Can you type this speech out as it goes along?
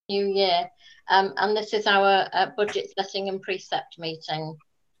new year. And this is our budget setting and precept meeting.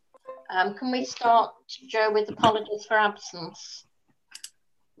 Can we start, Joe, with apologies for absence?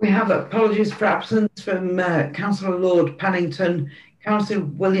 We have apologies for absence from Councillor Lord Pennington, Councillor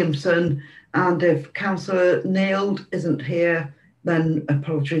Williamson, and if Councillor Neild isn't here, then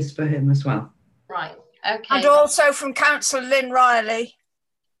apologies for him as well. Right, okay. And also from Councillor Lynn Riley.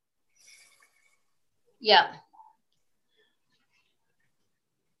 Yeah.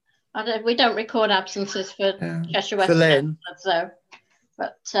 We don't record absences for Cheshire West, so.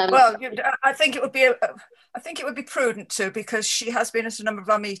 But well, I think it would be prudent to, because she has been at a number of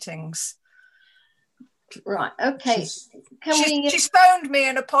our meetings. Right. Okay. She's phoned me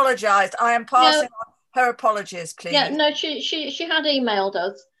and apologised. I am passing on her apologies, please. Yeah. No, she had emailed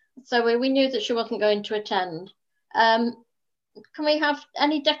us, so we knew that she wasn't going to attend. Can we have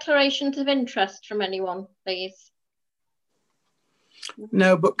any declarations of interest from anyone, please?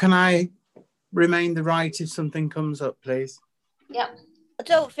 No, but can I remain the right if something comes up, please? Yeah. I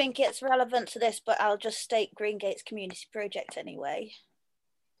don't think it's relevant to this, but I'll just state Greengate's community project anyway.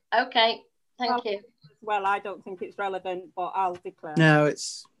 Okay, thank you. Well, I don't think it's relevant, but I'll declare. No,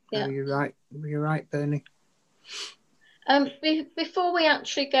 it's no, you're right. You're right, Bernie. Before we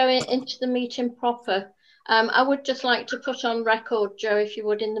actually go into the meeting proper, I would just like to put on record, Joe, if you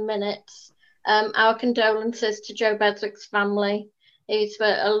would, in the minutes, our condolences to Joe Beswick's family. He's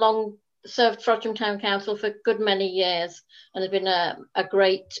served Frodsham Town Council for a good many years and has been a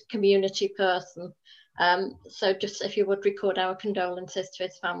great community person. So just if you would record our condolences to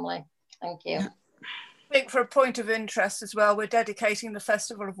his family. Thank you. I think for a point of interest as well, we're dedicating the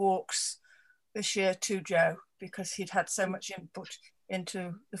Festival of Walks this year to Joe, because he'd had so much input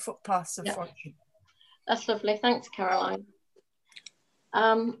into the footpaths of Frodsham. That's lovely. Thanks, Caroline.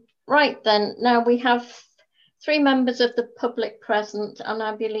 Right then, now we have 3 members of the public present, and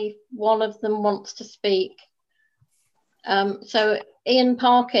I believe one of them wants to speak. So Ian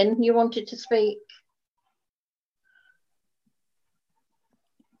Parkin, you wanted to speak.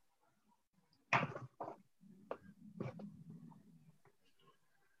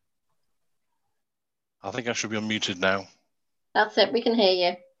 I think I should be unmuted now. That's it, we can hear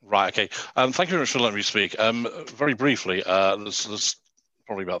you. Right, okay. Thank you very much for letting me speak. Very briefly, there's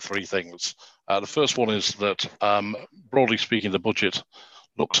probably about 3 things. The first one is that, broadly speaking, the budget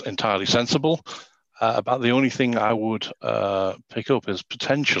looks entirely sensible. About the only thing I would pick up is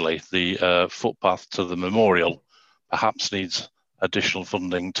potentially the footpath to the memorial perhaps needs additional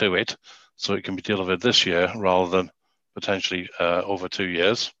funding to it, so it can be delivered this year rather than potentially over 2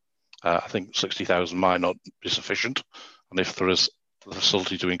 years. I think 60,000 might not be sufficient, and if there is the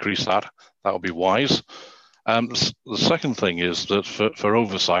facility to increase that, that would be wise. The second thing is that for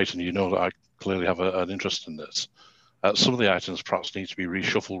oversight, and you know that I clearly have an interest in this, some of the items perhaps need to be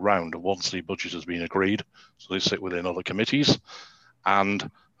reshuffled round once the budget has been agreed, so they sit within other committees. And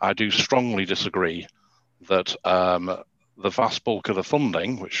I do strongly disagree that the vast bulk of the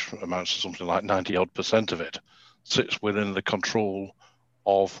funding, which amounts to something like 90% of it, sits within the control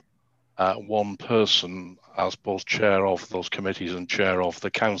of one person as both chair of those committees and chair of the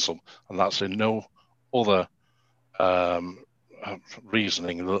council, and that's in no other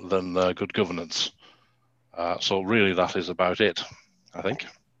reasoning than good governance. So really that is about it, I think.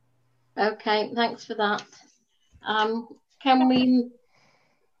 Okay, thanks for that. Can we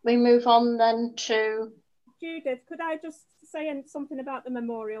move on then to... Judith, could I just say something about the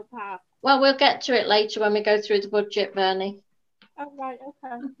memorial path? Well, we'll get to it later when we go through the budget, Bernie. Oh, right,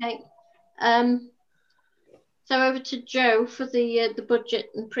 okay. Okay. So over to Joe for the budget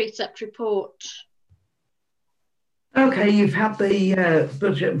and precept report. Okay, you've had the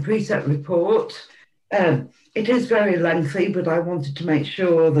budget and precept report. It is very lengthy, but I wanted to make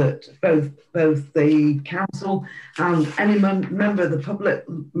sure that both the council and any member of the public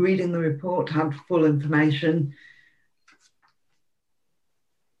reading the report had full information.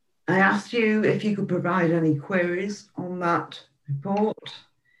 I asked you if you could provide any queries on that report.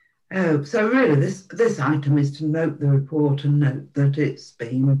 So really, this item is to note the report and note that it's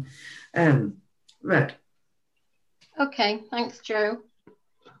been read. Okay, thanks, Joe.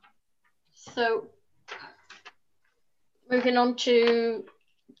 So moving on to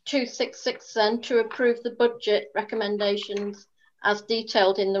 266 then, to approve the budget recommendations as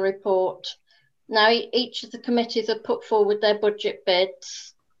detailed in the report. Now, each of the committees have put forward their budget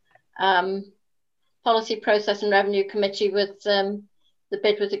bids. Policy, Process and Revenue Committee with the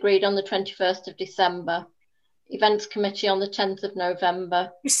bid was agreed on the 21st of December. Events Committee on the 10th of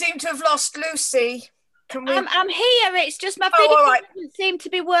November. You seem to have lost Lucy. I'm here. It's just my video doesn't seem to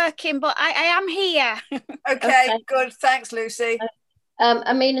be working, but I am here. Okay, good. Thanks, Lucy.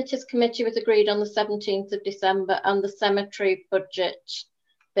 Amenities Committee was agreed on the 17th of December, and the cemetery budget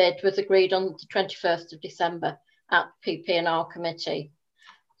bid was agreed on the 21st of December at PP&R Committee.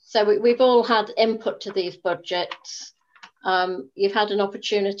 So we've all had input to these budgets. You've had an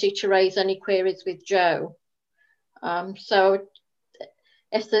opportunity to raise any queries with Joe. So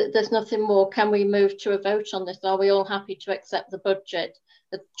if there's nothing more, can we move to a vote on this? Are we all happy to accept the budget?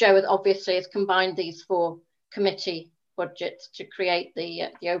 Joe obviously has combined these 4 committee budgets to create the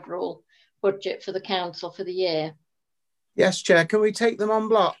overall budget for the council for the year. Yes, Chair. Can we take them on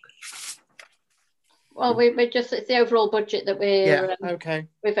block? Well, it's the overall budget that we're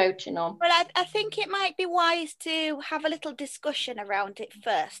voting on. Well, I think it might be wise to have a little discussion around it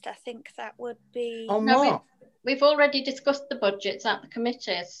first. I think that would be... On what? We've already discussed the budgets at the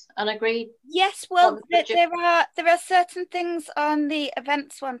committees and agreed. Yes, well, there are certain things on the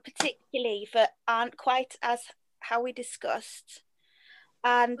events one particularly that aren't quite as how we discussed.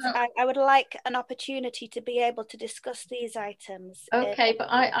 And I would like an opportunity to be able to discuss these items. Okay, but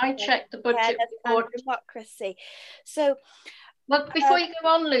I checked the budget report. Democracy. So, well, before you go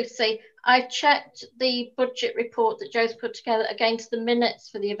on, Lucy, I checked the budget report that Joe's put together against the minutes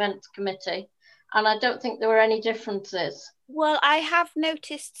for the events committee, and I don't think there were any differences. Well, I have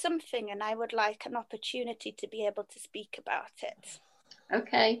noticed something, and I would like an opportunity to be able to speak about it.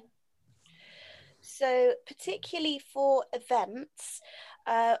 Okay. So, particularly for events,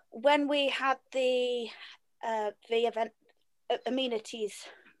 when we had the event amenities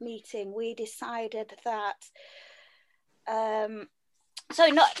meeting, we decided that not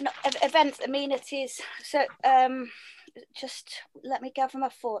events amenities. So just let me gather my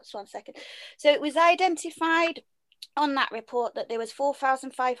thoughts 1 second. So it was identified on that report that there was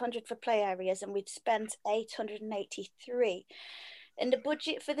 4,500 for play areas, and we'd spent 883. In the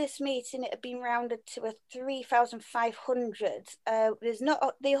budget for this meeting, it had been rounded to a 3,500. There's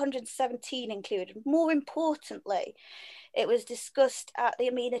not the 117 included. More importantly, it was discussed at the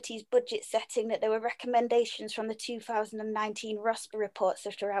amenities budget setting that there were recommendations from the 2019 ROSPA reports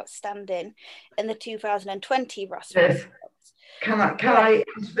that are outstanding in the 2020 ROSPA reports. Can I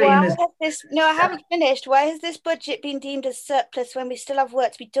intervene? No, I haven't finished. Why has this budget been deemed as surplus when we still have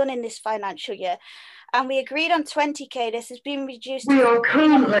work to be done in this financial year? And we agreed on 20k. This has been reduced. We are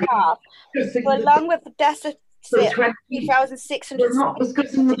currently along with the deficit, 3,600.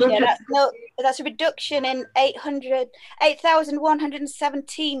 That's a reduction in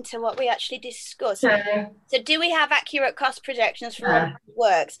 8,117 to what we actually discussed. Yeah. So, do we have accurate cost projections for what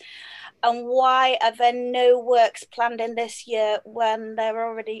works? And why are there no works planned in this year when they're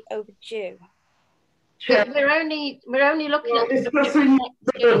already overdue? Sure. We're only looking at discussing the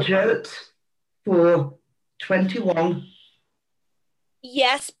budget for 21.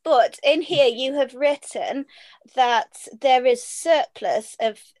 Yes, but in here you have written that there is surplus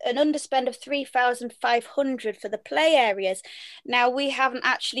of an underspend of 3,500 for the play areas. Now, we haven't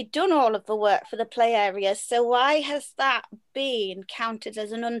actually done all of the work for the play areas, so why has that been counted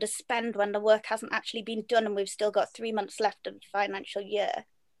as an underspend when the work hasn't actually been done and we've still got 3 months left of the financial year?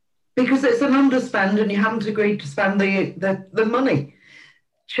 Because it's an underspend and you haven't agreed to spend the money.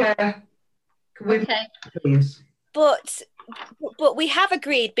 Chair, can we please? But we have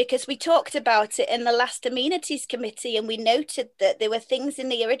agreed, because we talked about it in the last amenities committee, and we noted that there were things in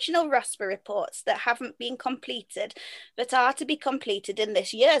the original ROSPA reports that haven't been completed that are to be completed in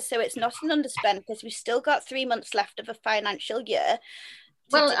this year. So it's not an underspend because we've still got 3 months left of a financial year.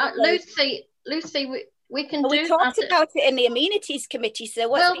 Well, Lucy, we can do that. We talked about it in the amenities committee. So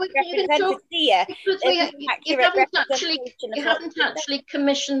what's represented here? You haven't actually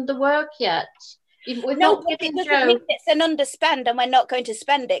commissioned the work yet. No, but it doesn't mean it's an underspend and we're not going to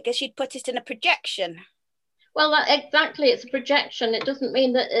spend it, because you'd put it in a projection. Well, exactly, it's a projection. It doesn't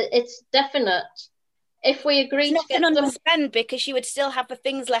mean that it's definite. If we agree to get an underspend, because you would still have the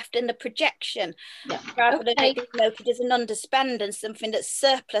things left in the projection, rather than it being noted as an underspend and something that's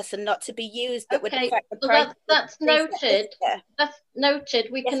surplus and not to be used that would affect the price. That's noted. That's noted.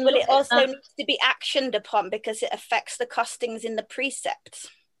 We can. But it also needs to be actioned upon because it affects the costings in the precepts.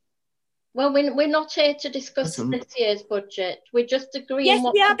 Well, we're not here to discuss this year's budget. We're just agreeing. Yes,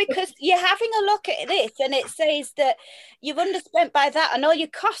 we are, because you're having a look at this and it says that you've underspent by that and all your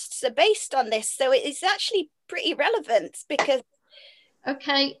costs are based on this. So it's actually pretty relevant because...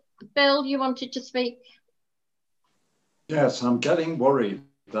 Okay, Bill, you wanted to speak? Yes, I'm getting worried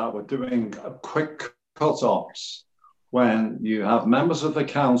that we're doing quick cut-offs when you have members of the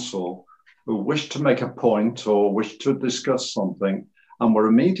council who wish to make a point or wish to discuss something, and we're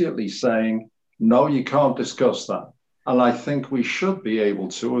immediately saying, no, you can't discuss that. And I think we should be able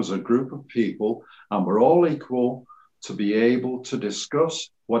to, as a group of people, and we're all equal, to be able to discuss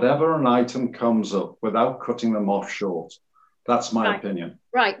whatever an item comes up without cutting them off short. That's my opinion.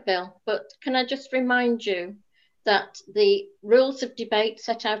 Right, Bill. But can I just remind you that the rules of debate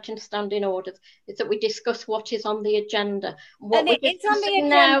set out in standing orders is that we discuss what is on the agenda. What and it's on the agenda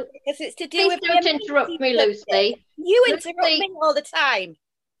now, because it's to do with... Please don't interrupt me, Lucy. You interrupt me all the time.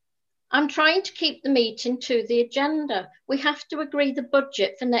 I'm trying to keep the meeting to the agenda. We have to agree the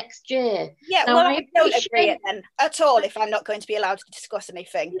budget for next year. Yeah, now, well, I don't agree it then at all if I'm not going to be allowed to discuss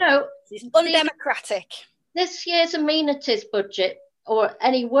anything. No. It's undemocratic. This year's amenities budget or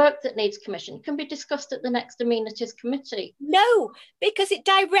any work that needs commission can be discussed at the next amenities committee. No, because it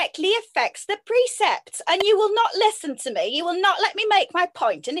directly affects the precepts and you will not listen to me. You will not let me make my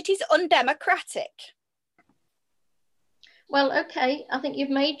point, and it is undemocratic. Well, okay, I think you've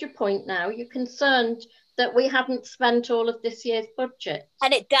made your point now. You're concerned that we haven't spent all of this year's budget.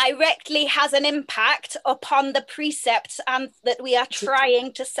 And it directly has an impact upon the precepts and that we are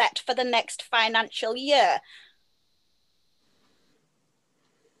trying to set for the next financial year.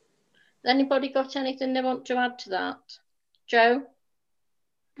 Anybody got anything they want to add to that? Joe?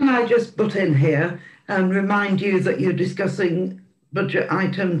 Can I just butt in here and remind you that you're discussing budget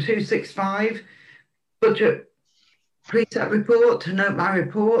item 265, budget precept report, to note my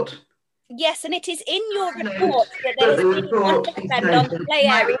report. Yes, and it is in your report that there has been underspend on the play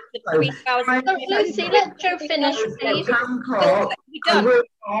area of 3,000. Lucy, let Joe finish, please.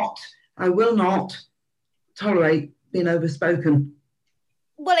 I will not tolerate being overspoken.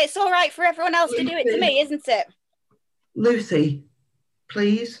 Well, it's all right for everyone else to do it to me, isn't it? Lucy,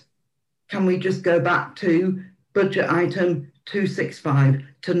 please, can we just go back to budget item 265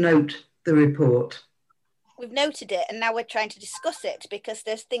 to note the report? We've noted it and now we're trying to discuss it because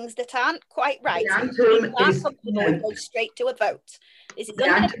there's things that aren't quite right. The item is go straight to a vote. This is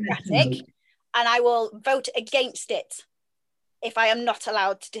undemocratic and I will vote against it if I am not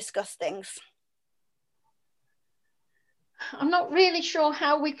allowed to discuss things. I'm not really sure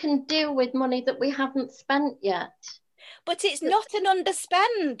how we can deal with money that we haven't spent yet. But it's not an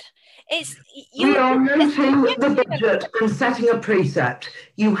underspend. We are noting the budget and setting a precept.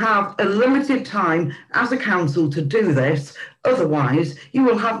 You have a limited time as a council to do this. Otherwise, you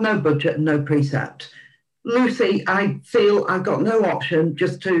will have no budget and no precept. Lucy, I feel I've got no option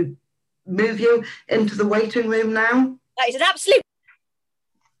just to move you into the waiting room now. That is an absolute...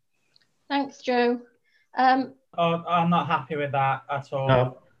 Thanks, Joe. I'm not happy with that at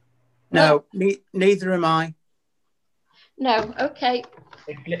all. No, neither am I. No, okay.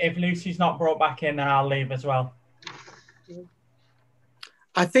 If Lucy's not brought back in, then I'll leave as well.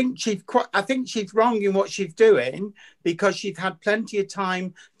 I think she's wrong in what she's doing because she's had plenty of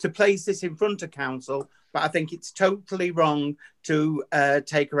time to place this in front of council, but I think it's totally wrong to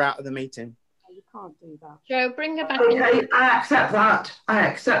take her out of the meeting. You can't do that. Joe, bring her back in. in. I accept that. I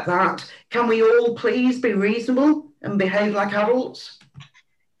accept that. Can we all please be reasonable and behave like adults?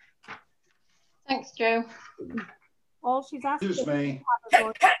 Thanks, Joe. All she's asking. Excuse me.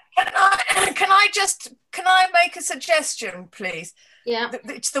 Can I make a suggestion, please? Yeah.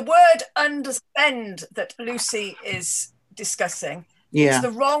 It's the word underspend that Lucy is discussing. Yeah. It's the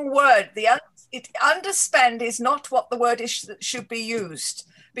wrong word. Underspend is not what the word is that should be used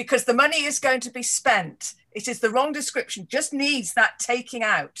because the money is going to be spent. It is the wrong description. Just needs that taking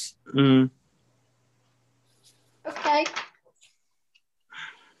out. Mm. Okay.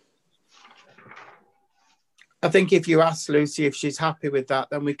 I think if you ask Lucy if she's happy with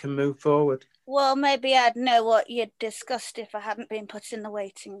that, then we can move forward. Well, maybe I'd know what you'd discussed if I hadn't been put in the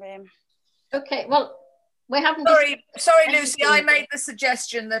waiting room. Okay, well, we haven't... Sorry, Lucy, I made the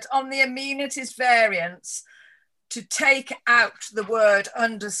suggestion that on the amenities variance to take out the word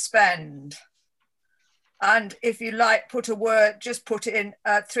underspend. And if you like, just put it in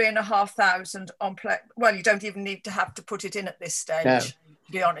 3,500 on play. Well, you don't even need to have to put it in at this stage, to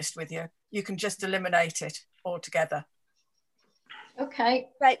be honest with you. You can just eliminate it altogether. Okay.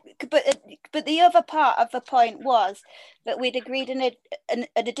 Right, but the other part of the point was that we'd agreed an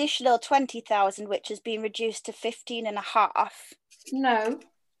additional 20,000, which has been reduced to 15.5. No.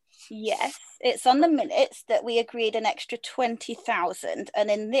 Yes, it's on the minutes that we agreed an extra 20,000, and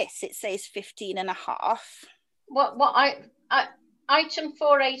in this it says 15.5. Item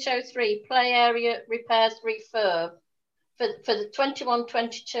 4803, play area repairs refurb. For the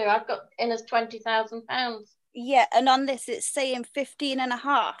 21-22, I've got in as £20,000. Yeah, and on this it's saying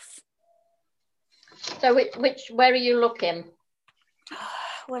 15.5. So where are you looking? I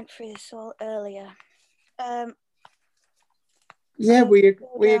went through this all earlier. Yeah, we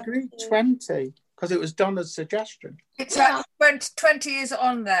agreed 20 because it was Donna's suggestion. It's 20 is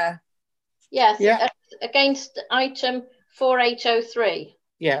on there. Yes. Yeah. against item 4803.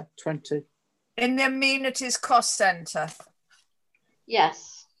 Yeah, 20. In the amenities cost centre.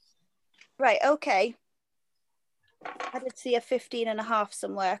 Yes. Right, okay. I did see a 15.5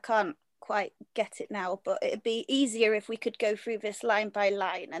 somewhere. I can't quite get it now, but it'd be easier if we could go through this line by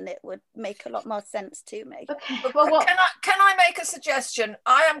line, and it would make a lot more sense to me. Okay. Well, what... Can I make a suggestion?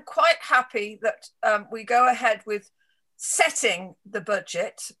 I am quite happy that we go ahead with setting the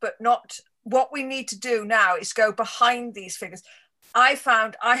budget, but not what we need to do now is go behind these figures. I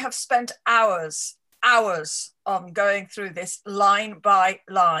found I have spent hours on going through this line by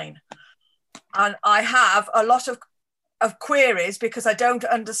line, and I have a lot of queries because I don't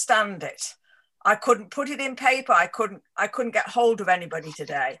understand it. I couldn't put it in paper. I couldn't get hold of anybody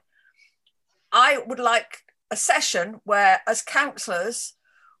today. I would like a session where, as councillors,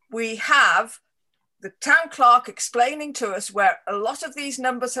 we have the town clerk explaining to us where a lot of these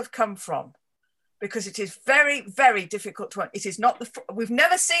numbers have come from, because it is very, very difficult to. It is not we've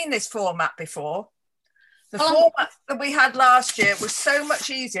never seen this format before. The format that we had last year was so much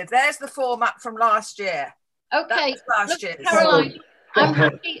easier. There's the format from last year. Okay, last year. Caroline, I'm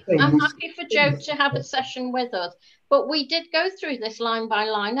happy for Joe to have a session with us, but we did go through this line by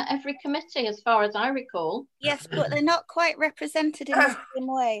line at every committee, as far as I recall. Yes, but they're not quite represented in the same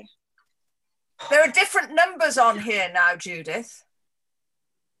way. There are different numbers on here now, Judith.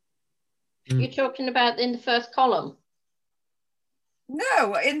 You're talking about in the first column?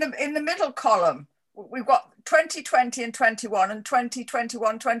 No, in the middle column. We've got 2020 and 21 and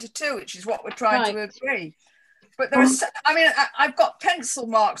 2021, 22, which is what we're trying to agree. But there are, I mean, I've got pencil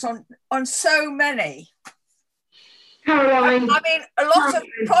marks on so many. Caroline. I mean, a lot of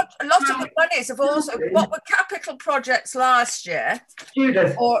the monies have also, what were capital projects last year,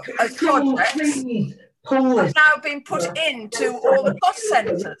 Judith, or as projects, have now been put into all the cost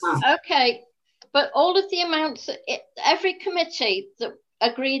centres. Okay, but all of the amounts, every committee that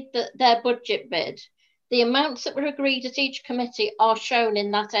agreed that their budget bid, the amounts that were agreed at each committee are shown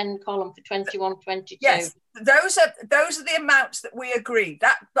in that end column for 21-22. Yes, those are the amounts that we agreed.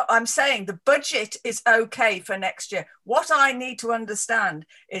 That, but I'm saying the budget is okay for next year. What I need to understand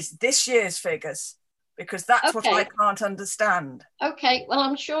is this year's figures, because that's what I can't understand. Okay, well,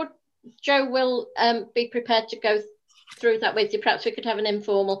 I'm sure Joe will be prepared to go through that with you. Perhaps we could have an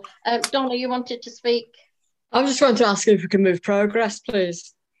informal. Donna, you wanted to speak? I was just trying to ask if we can move progress,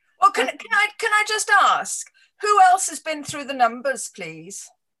 please. Well, can I just ask, who else has been through the numbers, please?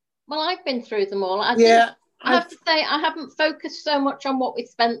 Well, I've been through them all. I have to say I haven't focused so much on what we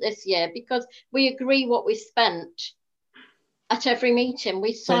spent this year, because we agree what we spent at every meeting.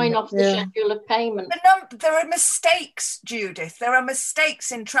 We sign off the schedule of payment. There are mistakes, Judith. There are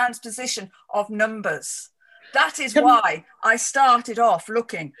mistakes in transposition of numbers. That is why I started off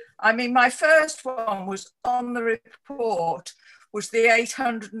looking. I mean, my first one was on the report, was the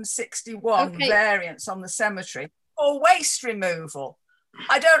 861 variance on the cemetery for waste removal.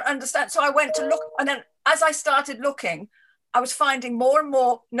 I don't understand. So I went to look, and then as I started looking, I was finding more and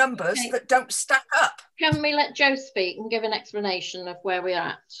more numbers that don't stack up. Can we let Joe speak and give an explanation of where we're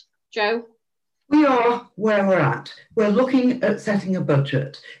at? Joe? We are where we're at. We're looking at setting a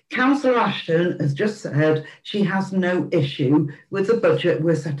budget. Councillor Ashton has just said she has no issue with the budget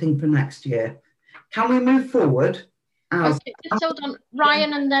we're setting for next year. Can we move forward? Okay, just hold on.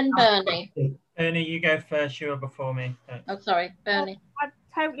 Ryan and then Bernie. Bernie, you go first. You were before me. Oh, sorry, Bernie. I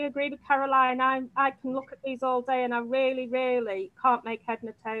totally agree with Caroline. I can look at these all day and I really, really can't make head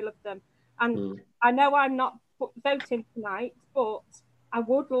and tail of them. And I know I'm not voting tonight, but I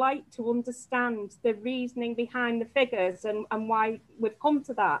would like to understand the reasoning behind the figures and why we've come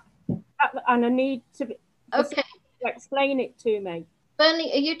to that. And I need to explain it to me.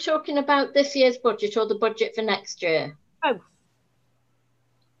 Bernie, are you talking about this year's budget or the budget for next year? Both.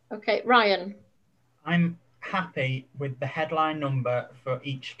 Okay, Ryan. I'm happy with the headline number for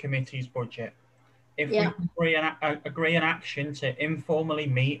each committee's budget. If we agree an action to informally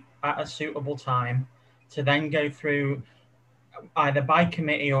meet at a suitable time, to then go through either by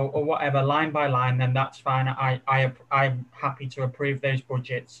committee or whatever, line by line, then that's fine. I'm happy to approve those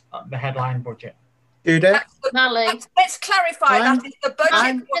budgets, the headline budget. Judith? Mally. Let's clarify that is the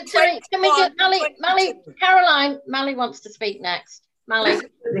budget. Sorry, can we do Mally? Caroline, Mally wants to speak next. Mally.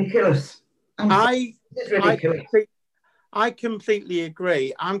 Ridiculous. I completely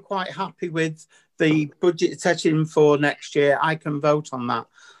agree. I'm quite happy with the budget setting for next year. I can vote on that.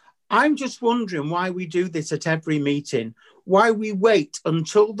 I'm just wondering why we do this at every meeting, why we wait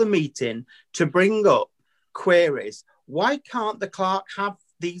until the meeting to bring up queries. Why can't the clerk have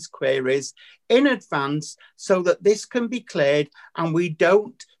these queries in advance so that this can be cleared and we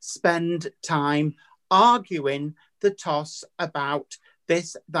don't spend time arguing the toss about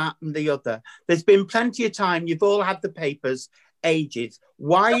this, that, and the other. There's been plenty of time. You've all had the papers ages.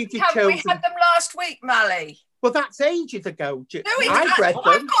 Why have you chosen? We had them last week, Mally. Well, that's ages ago. No, I've read them.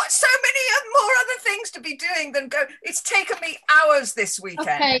 I've got so many more other things to be doing than go. It's taken me hours this weekend.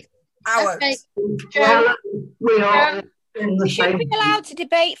 Okay. Hours. Okay. Well, we are in the We should same. be allowed to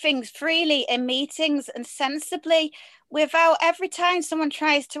debate things freely in meetings and sensibly, without every time someone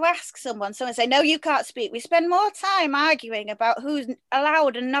tries to ask someone say, no, you can't speak. We spend more time arguing about who's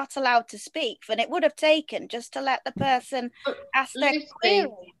allowed and not allowed to speak than it would have taken just to let the person ask their query.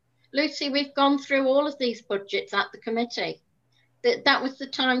 Lucy, we've gone through all of these budgets at the committee. That was the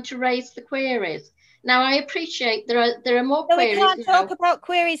time to raise the queries. Now, I appreciate there are more queries. We can't talk about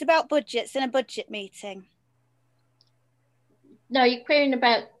queries about budgets in a budget meeting. No, you're querying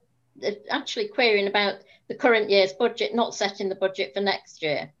about the current year's budget, not setting the budget for next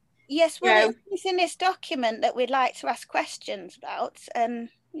year. Yes, well, it's in this document that we'd like to ask questions about, and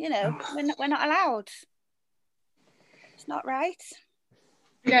we're not allowed. It's not right.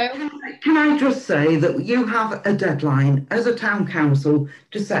 Joe? Can I just say that you have a deadline as a town council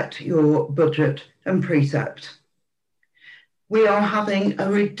to set your budget and precept. We are having a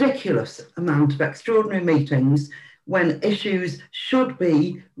ridiculous amount of extraordinary meetings when issues should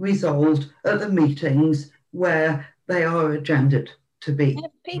be resolved at the meetings where they are agended to be.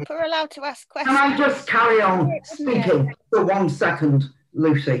 If people are allowed to ask questions. Can I just carry on speaking for 1 second,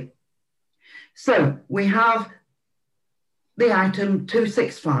 Lucy? So we have the item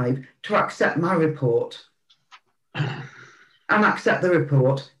 265 to accept my report and accept the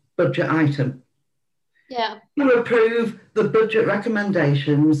report budget item. Yeah. To approve the budget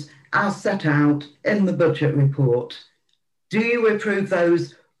recommendations as set out in the budget report. Do you approve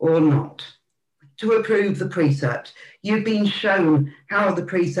those or not? To approve the precept. You've been shown how the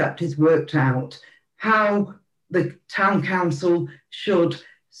precept is worked out, how the town council should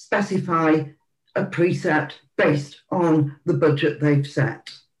specify a precept based on the budget they've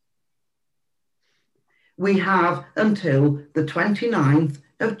set. We have until the 29th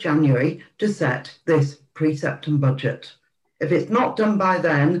of January to set this precept and budget. If it's not done by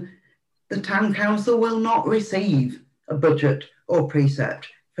then, the town council will not receive a budget or precept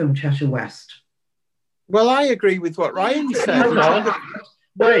from Cheshire West. Well, I agree with what Ryan said.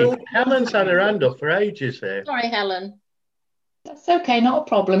 Wait, Helen's had her hand up for ages here. Sorry, Helen. That's okay, not a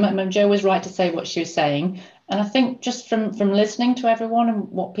problem. Jo was right to say what she was saying. And I think just from listening to everyone and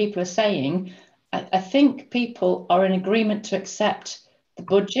what people are saying, I think people are in agreement to accept the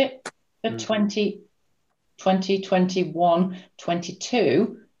budget for 2021,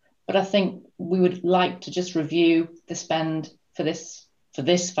 22. But I think we would like to just review the spend for this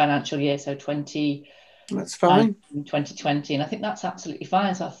financial year, so that's fine. 2020, and I think that's absolutely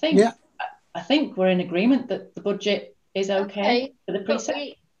fine. So I think we're in agreement that the budget is okay for the precept.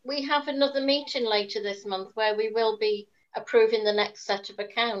 We have another meeting later this month where we will be approving the next set of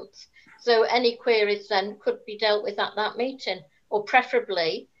accounts. So any queries then could be dealt with at that meeting, or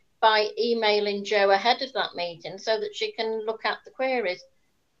preferably by emailing Jo ahead of that meeting so that she can look at the queries.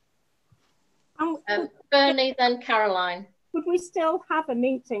 Bernie, then Caroline. Would we still have a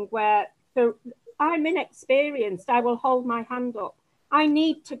meeting where I'm inexperienced, I will hold my hand up. I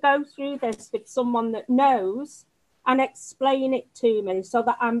need to go through this with someone that knows and explain it to me so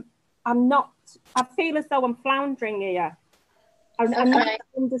that I feel as though I'm floundering here. I not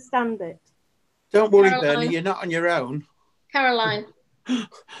understand it. Don't worry, Bernie, you're not on your own. Caroline.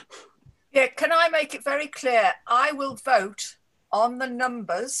 Yeah, can I make it very clear? I will vote on the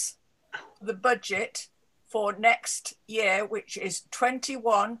numbers, the budget for next year, which is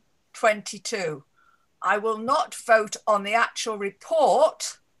 21-22. I will not vote on the actual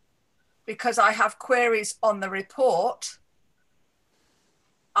report because I have queries on the report.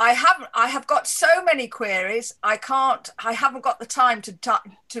 I have got so many queries. I haven't got the time to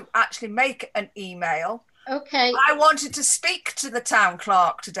actually make an email. Okay. I wanted to speak to the town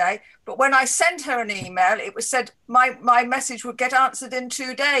clerk today, but when I sent her an email, it was said my message would get answered in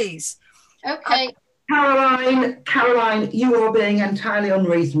 2 days. Okay. Caroline, you are being entirely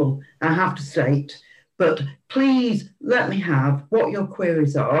unreasonable, I have to state. But please let me have what your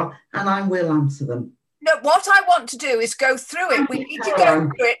queries are and I will answer them. No, what I want to do is go through it. We need to go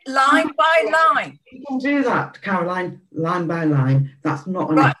through it line by line. You can do that, Caroline, line by line. That's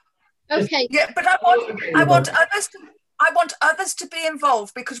not right. Enough. Okay. Yeah, but I want others to be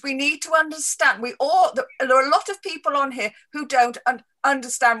involved because we need to understand. There are a lot of people on here who don't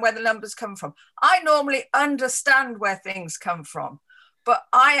understand where the numbers come from. I normally understand where things come from, but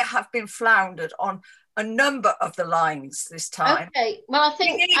I have been floundered on a number of the lines this time. Okay, well, I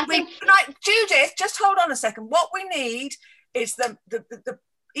think like, Judith, just hold on a second. What we need is the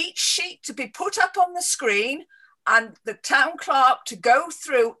each sheet to be put up on the screen and the town clerk to go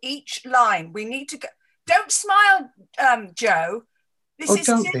through each line. We need to go. Don't smile, Joe. This is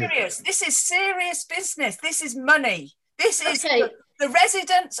serious. This is serious business. This is money. This is the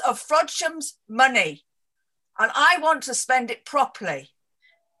residents of Frodsham's money, and I want to spend it properly.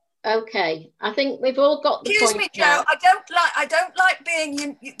 Okay, I think we've all got the Excuse point me, Joe. now. I don't like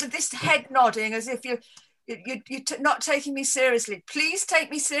being this head nodding as if you're not taking me seriously. Please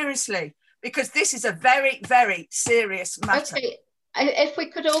take me seriously, because this is a very, very serious matter. Okay, if we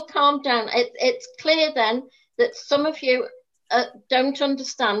could all calm down. It's clear then that some of you don't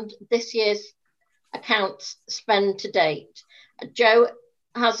understand this year's accounts spend to date. Joe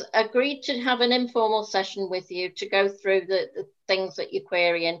has agreed to have an informal session with you to go through the things that you're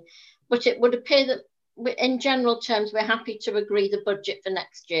querying, but it would appear that in general terms we're happy to agree the budget for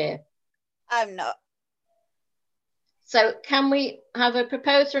next year. I'm not. So can we have a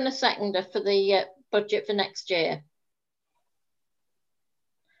proposer and a seconder for the budget for next year?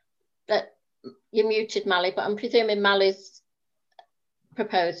 But you're muted, Mally, but I'm presuming Mally's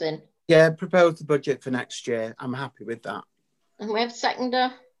proposing. Yeah, propose the budget for next year. I'm happy with that. And we have a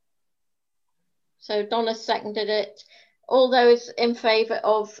seconder. So Donna seconded it. All those in favour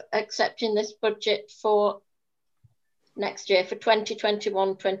of accepting this budget for next year, for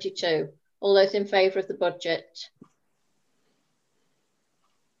 2021-22. All those in favour of the budget.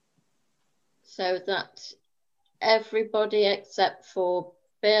 So that's everybody except for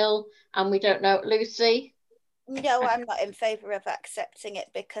Bill, and we don't know Lucy. No, I'm not in favour of accepting it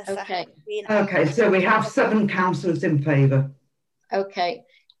because I haven't been. Okay, so we have 7 councillors in favour. Okay.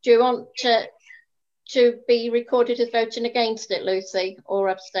 Do you want to be recorded as voting against it, Lucy, or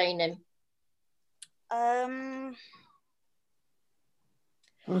abstaining? I'm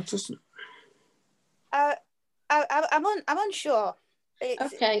unsure.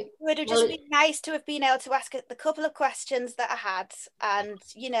 Okay. It would have just been nice to have been able to ask the couple of questions that I had, and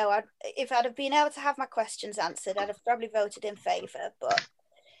you know, if I'd have been able to have my questions answered, I'd have probably voted in favour. But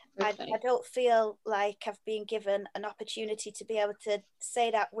I don't feel like I've been given an opportunity to be able to say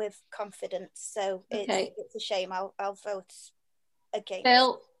that with confidence. So it's a shame. I'll vote against.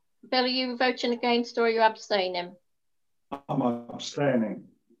 Bill, are you voting against or are you abstaining? I'm abstaining.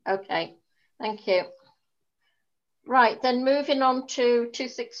 Okay, thank you. Right, then moving on to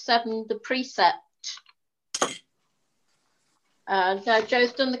 267, the precept. Now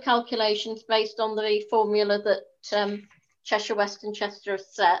Joe's done the calculations based on the formula that Cheshire West and Chester have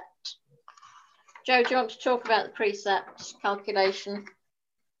set. Joe, do you want to talk about the precept calculation?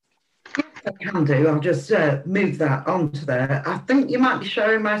 I can do. I'll just move that onto there. I think you might be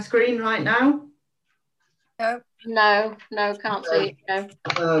showing my screen right now. No, can't see it, Joe.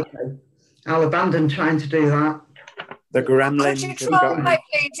 Okay, I'll abandon trying to do that. The gremlins. Could you try,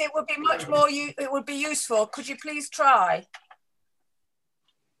 please? It would be much more. It would be useful. Could you please try?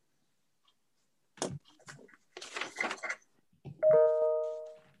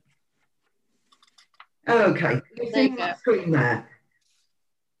 Okay, you see that screen there?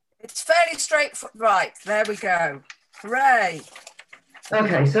 It's fairly straightforward. Right, there we go. Hooray!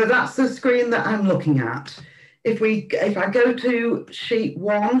 Okay, so that's the screen that I'm looking at. If I go to sheet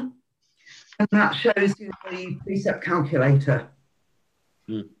 1, and that shows you the precept calculator.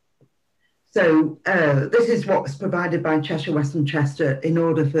 So this is what's provided by Cheshire West and Chester in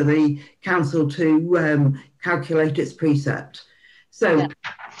order for the council to calculate its precept. So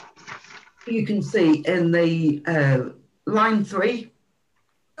you can see in the line 3.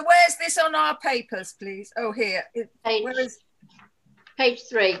 Where's this on our papers, please? Oh, here. Where is page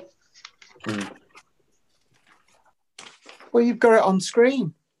 3? Well, you've got it on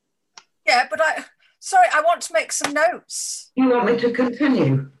screen. Yeah, but I want to make some notes. You want me to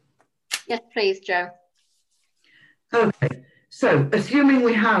continue? Yes, please, Joe. Okay, so assuming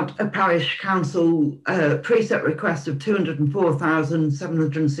we had a parish council precept request of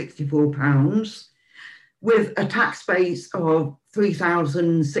 £204,764 with a tax base of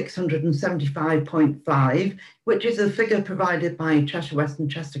 3,675.5, which is a figure provided by Cheshire West and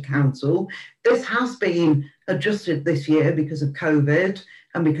Chester Council. This has been adjusted this year because of COVID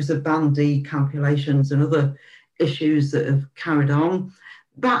and because of Band D calculations and other issues that have carried on.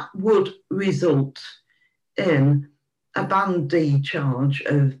 That would result in a Band D charge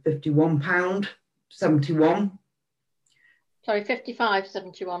of £51.71. Sorry,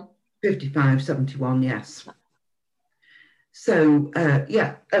 55.71. 55.71, yes. So,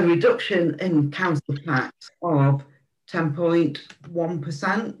 yeah, a reduction in council tax of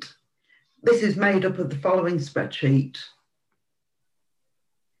 10.1%. this is made up of the following spreadsheet,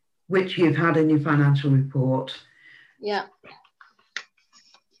 which you've had in your financial report. Yeah.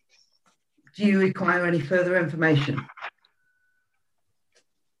 Do you require any further information?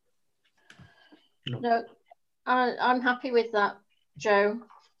 No, I'm happy with that, Joe.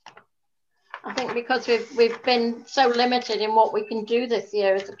 I think because we've been so limited in what we can do this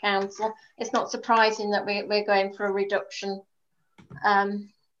year as a council, it's not surprising that we're going for a reduction.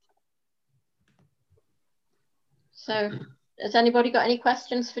 So, has anybody got any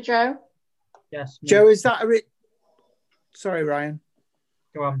questions for Joe? Yes. Me. Joe, is that a Sorry, Ryan.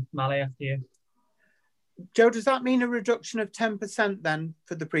 Go on, Mally, after you. Joe, does that mean a reduction of 10% then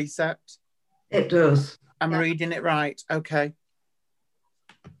for the precept? It does. I'm reading it right. Okay.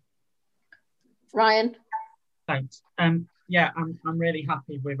 Ryan? Thanks. Yeah, I'm really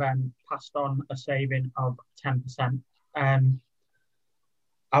happy we've passed on a saving of 10%.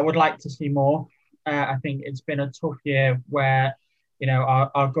 I would like to see more. I think it's been a tough year where, you know,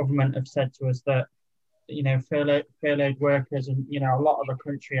 our government have said to us that, you know, furloughed workers and, you know, a lot of the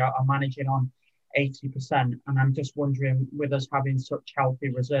country are managing on 80%. And I'm just wondering, with us having such healthy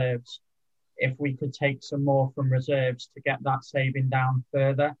reserves, if we could take some more from reserves to get that saving down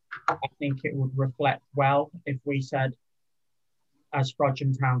further. I think it would reflect well if we said, as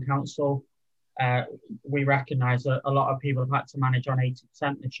Frodsham Town Council, we recognise that a lot of people have had to manage on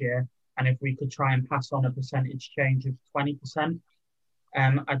 80% this year. And if we could try and pass on a percentage change of 20%,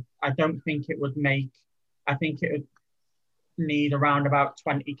 I don't think it would make, I think it would need around about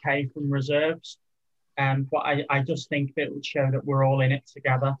 20k from reserves. But I just think that it would show that we're all in it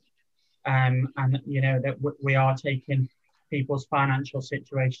together. And, you know, that we are taking people's financial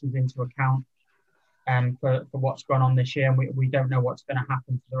situations into account for what's gone on this year. And we don't know what's going to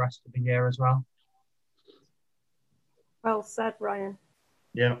happen for the rest of the year as well. Well said, Ryan.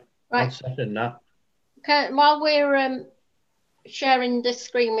 Yeah, right. I'll second that. Okay, while we're sharing this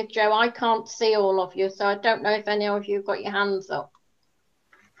screen with Joe, I can't see all of you, so I don't know if any of you have got your hands up.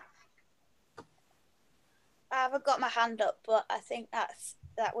 I haven't got my hand up, but I think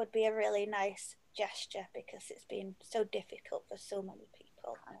that would be a really nice gesture because it's been so difficult for so many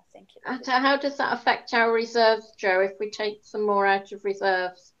people. And I think how does that affect our reserves, Joe, if we take some more out of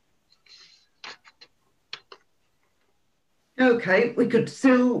reserves? Okay, we could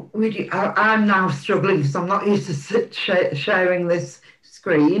still, I'm now struggling because I'm not used to sharing this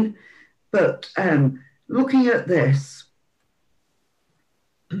screen, but looking at this,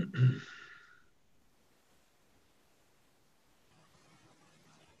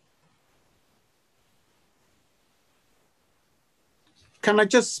 Can I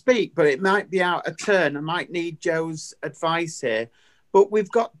just speak? But it might be out of turn. I might need Joe's advice here. But we've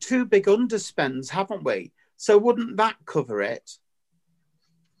got two big underspends, haven't we? So wouldn't that cover it?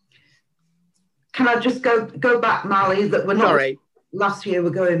 Can I just go back, Mally, that we're not, sorry, last year, we're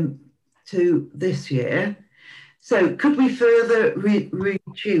going to this year. So could we further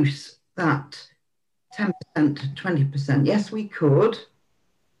reduce that 10% to 20%? Yes, we could.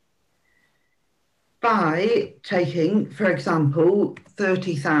 By taking, for example,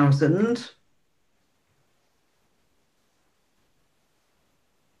 30,000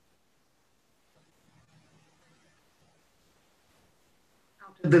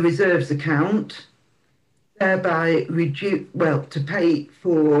 out of the reserves account, thereby to pay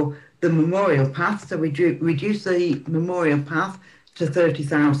for the memorial path. So we reduce the memorial path to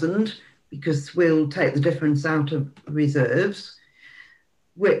 30,000 because we'll take the difference out of reserves,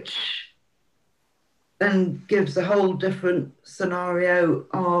 which then gives a whole different scenario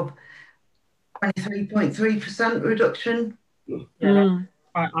of 23.3% reduction. Yeah,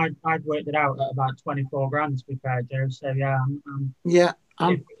 I'd worked it out at about 24 grand to be fair, Joe. So yeah,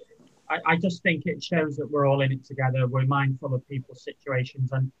 I just think it shows that we're all in it together. We're mindful of people's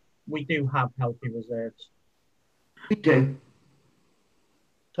situations, and we do have healthy reserves. We do.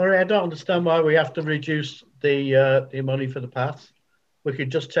 Sorry, I don't understand why we have to reduce the money for the paths. We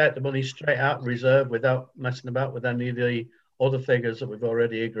could just take the money straight out of reserve without messing about with any of the other figures that we've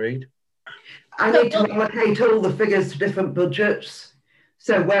already agreed. I need to allocate all the figures to different budgets.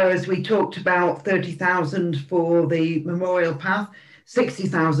 So whereas we talked about 30,000 for the memorial path,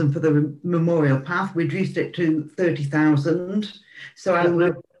 60,000 for the memorial path, we reduced it to 30,000. So I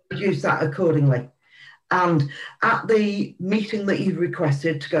will reduce that accordingly. And at the meeting that you've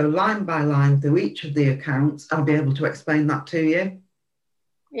requested to go line by line through each of the accounts, I'll be able to explain that to you.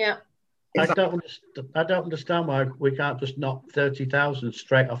 Yeah. I don't understand why we can't just knock 30,000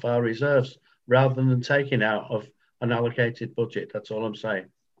 straight off our reserves rather than taking out of an allocated budget. That's all I'm saying.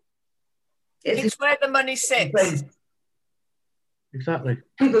 It's where the money sits. Exactly.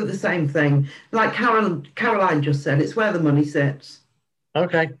 People do the same thing. Like Caroline just said, it's where the money sits.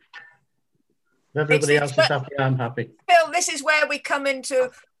 Okay. If everybody else is happy, I'm happy. Bill, this is where we come into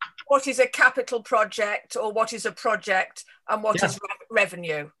what is a capital project or what is a project and what is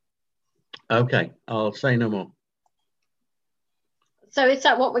revenue. Okay, I'll say no more. So is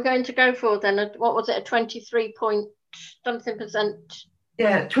that what we're going to go for then? What was it, a 23 point something percent?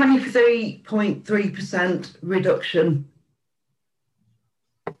 Yeah, 23.3% reduction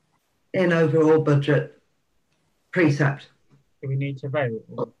in overall budget precept. Do we need to vote,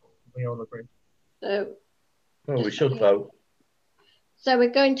 or we all agree? So, well, we should vote. So we're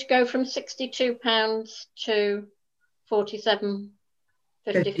going to go from £62 to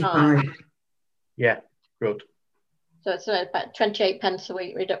 47.55. Yeah, good. So it's about 28 pence a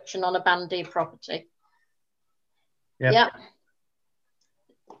week reduction on a Band D property. Yeah.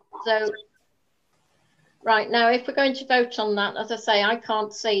 So, right, now if we're going to vote on that, as I say, I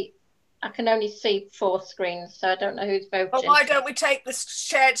can't see, I can only see 4 screens, so I don't know who's voting. Well, why don't we take the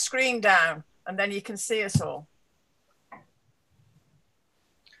shared screen down and then you can see us all?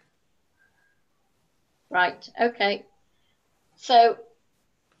 Right, okay. So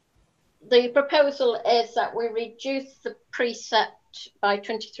the proposal is that we reduce the precept by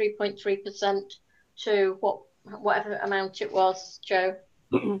 23.3% to whatever amount it was, Joe.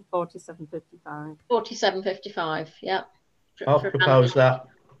 47.55. 47.55, yeah. I'll propose that.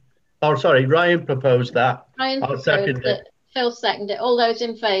 Oh, sorry, Ryan proposed that. Ryan I'll second it. Phil seconded it. All those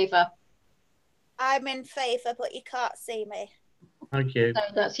in favour? I'm in favour, but you can't see me. Thank you. So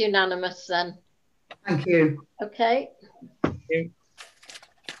that's unanimous then. Thank you. Okay. Thank you.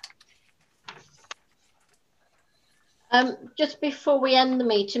 Just before we end the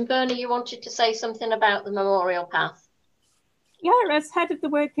meeting, Bernie, you wanted to say something about the memorial path. Yeah, as head of the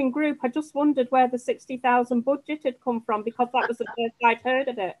working group, I just wondered where the 60,000 budget had come from, because that was the first I'd heard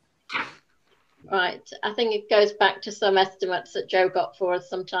of it. Right, I think it goes back to some estimates that Joe got for us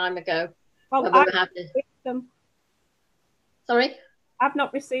some time ago. Well, I've not received them. Sorry? I've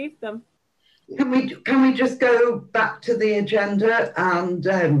not received them. Can we just go back to the agenda? And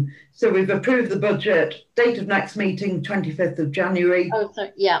so we've approved the budget. Date of next meeting, 25th of January. Oh,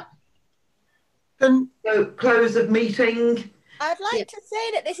 so, yeah. So close of meeting. I'd like to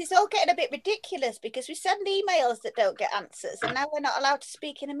say that this is all getting a bit ridiculous, because we send emails that don't get answers, and now we're not allowed to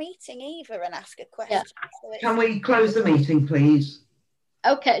speak in a meeting either and ask a question. Yeah. So Can we close the meeting, please?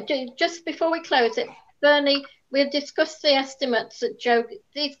 Okay, just before we close it, Bernie, we'll discuss the estimates that Joe,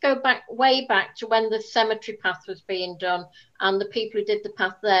 these go back way back to when the cemetery path was being done, and the people who did the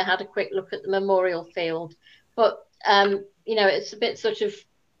path there had a quick look at the memorial field. But, you know, it's a bit sort of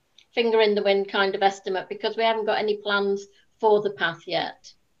finger in the wind kind of estimate, because we haven't got any plans for the path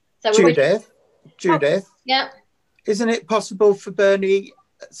yet. So Judith, yeah, isn't it possible for Bernie,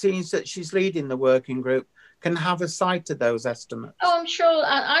 seeing that she's leading the working group, can have a sight of those estimates? Oh, I'm sure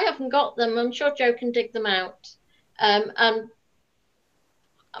I haven't got them. I'm sure Joe can dig them out. And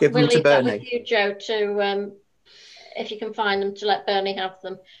give we'll them to leave that Bernie. with you, Joe, to if you can find them, to let Bernie have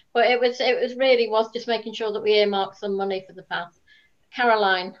them. But it was really just making sure that we earmark some money for the path.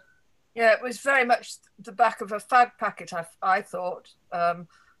 Caroline. Yeah, it was very much the back of a fag packet, I thought,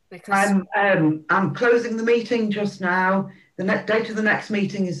 because I'm closing the meeting just now. The date of the next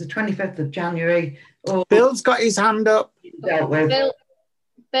meeting is the 25th of January. Bill's got his hand up. Dealt with.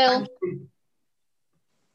 Bill.